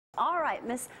right,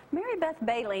 Miss Mary Beth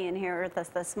Bailey in here with us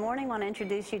this morning. Want to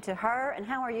introduce you to her, and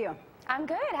how are you? I'm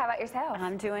good. How about yourself?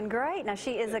 I'm doing great. Now,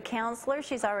 she is a counselor.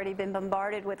 She's already been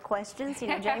bombarded with questions. You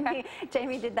know,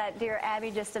 Jamie did that Dear Abby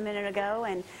just a minute ago,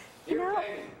 and you know,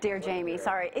 Dear Jamie,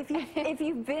 sorry. If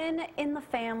you've been in the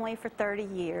family for 30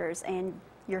 years and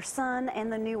your son and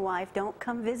the new wife don't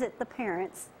come visit the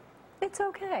parents, it's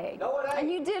okay. No, it ain't.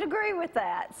 And you did agree with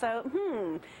that. So,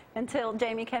 until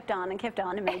Jamie kept on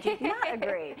and made you not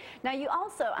agree. Now, you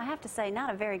also, I have to say,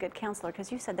 not a very good counselor,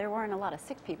 because you said there weren't a lot of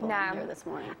sick people in here this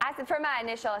morning. For my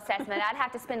initial assessment, I'd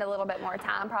have to spend a little bit more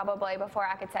time probably before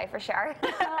I could say for sure.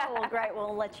 Oh, well, great.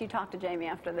 We'll let you talk to Jamie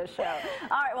after this show.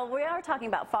 All right, well, we are talking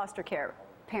about foster care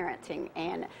parenting,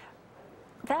 and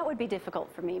that would be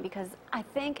difficult for me, because I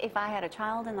think if I had a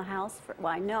child in the house,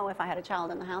 well, I know if I had a child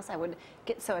in the house, I would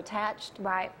get so attached.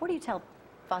 Right. What do you tell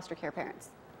foster care parents?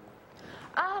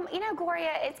 You know,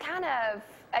 Gloria, it's kind of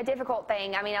a difficult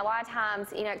thing. I mean, a lot of times,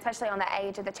 you know, especially on the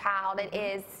age of the child, it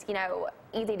is, you know,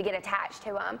 easy to get attached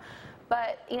to them.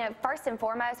 But, you know, first and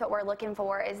foremost, what we're looking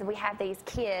for is we have these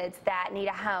kids that need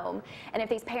a home. And if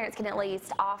these parents can at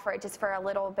least offer it just for a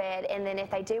little bit, and then if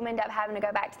they do end up having to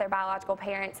go back to their biological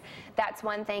parents, that's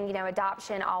one thing. You know,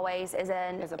 adoption always is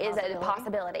a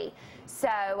possibility.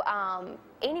 So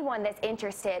anyone that's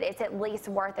interested, it's at least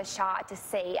worth a shot to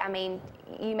see. I mean,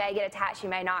 you may get attached, you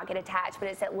may not get attached, but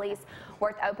it's at least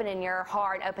worth opening your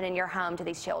heart, opening your home to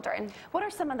these children. What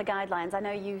are some of the guidelines? I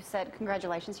know you said,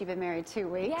 congratulations, you've been married 2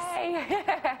 weeks. Yay!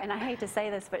 And I hate to say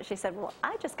this, but she said, well,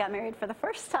 I just got married for the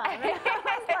first time. And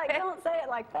I was like, don't say it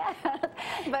like that.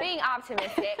 But being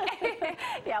optimistic.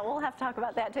 Yeah, we'll have to talk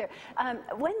about that too.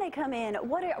 When they come in,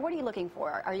 what are you looking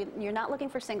for? You're not looking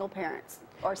for single parents,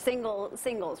 or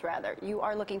singles rather. You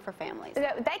are looking for families.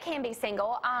 They can be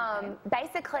single.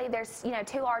 Basically, there's, you know,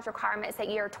 2 large requirements: that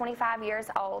you're 25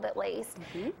 years old at least,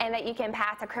 and that you can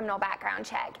pass a criminal background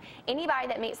check. Anybody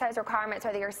that meets those requirements,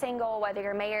 whether you're single, whether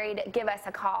you're married, give us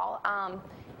a call.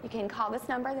 You can call this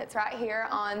number that's right here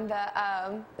on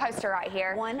the poster right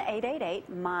here.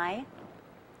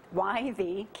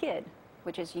 1-888-MY-YV-KID,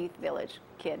 which is Youth Village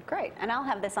Kid. Great. And I'll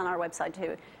have this on our website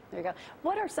too. There you go.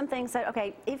 What are some things that,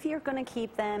 okay, if you're going to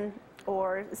keep them,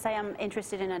 or say I'm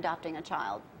interested in adopting a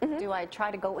child, do I try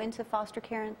to go into foster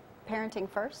care parenting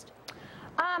first?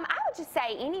 I would just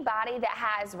say anybody that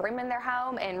has room in their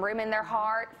home and room in their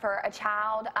heart for a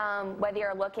child, whether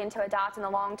you're looking to adopt in the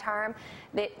long term,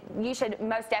 that you should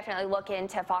most definitely look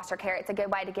into foster care. It's a good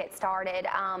way to get started,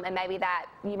 and maybe that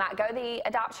you might go the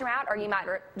adoption route, or you might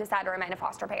decide to remain a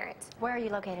foster parent. Where are you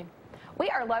located? We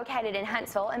are located in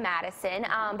Huntsville and Madison,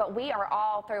 but we are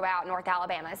all throughout North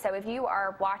Alabama. So if you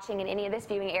are watching in any of this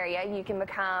viewing area, you can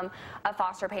become a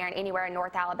foster parent anywhere in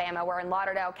North Alabama. We're in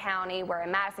Lauderdale County, we're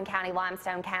in Madison County,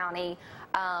 Limestone County,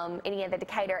 any of the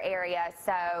Decatur area.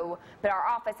 So, but our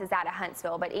office is out of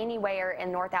Huntsville, but anywhere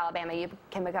in North Alabama you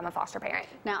can become a foster parent.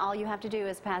 Now all you have to do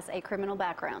is pass a criminal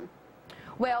background.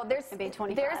 Well, there's a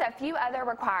few other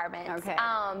requirements, okay.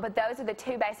 But those are the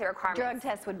 2 basic requirements. Drug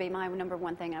test would be my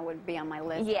 #1 thing I would be on my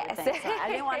list. Yes. So I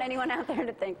didn't want anyone out there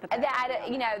to think that.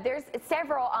 You know, there's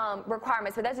several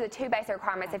requirements, but those are the 2 basic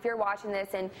requirements. If you're watching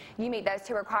this and you meet those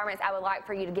 2 requirements, I would like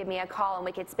for you to give me a call and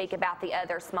we could speak about the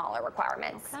other smaller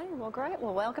requirements. Okay, well, great.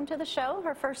 Well, welcome to the show.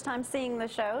 Her first time seeing the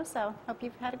show, so hope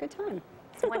you've had a good time.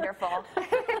 It's wonderful.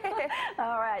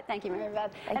 All right. Thank you, Mary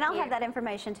Beth. And I'll have that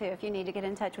information, too. If you need to get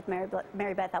in touch with Mary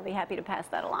Beth, I'll be happy to pass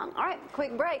that along. All right.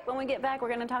 Quick break. When we get back, we're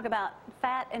going to talk about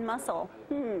fat and muscle.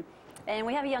 And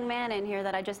we have a young man in here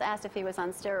that I just asked if he was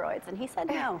on steroids, and he said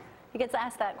no. He gets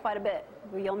asked that quite a bit.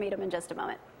 You'll meet him in just a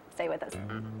moment. Stay with us.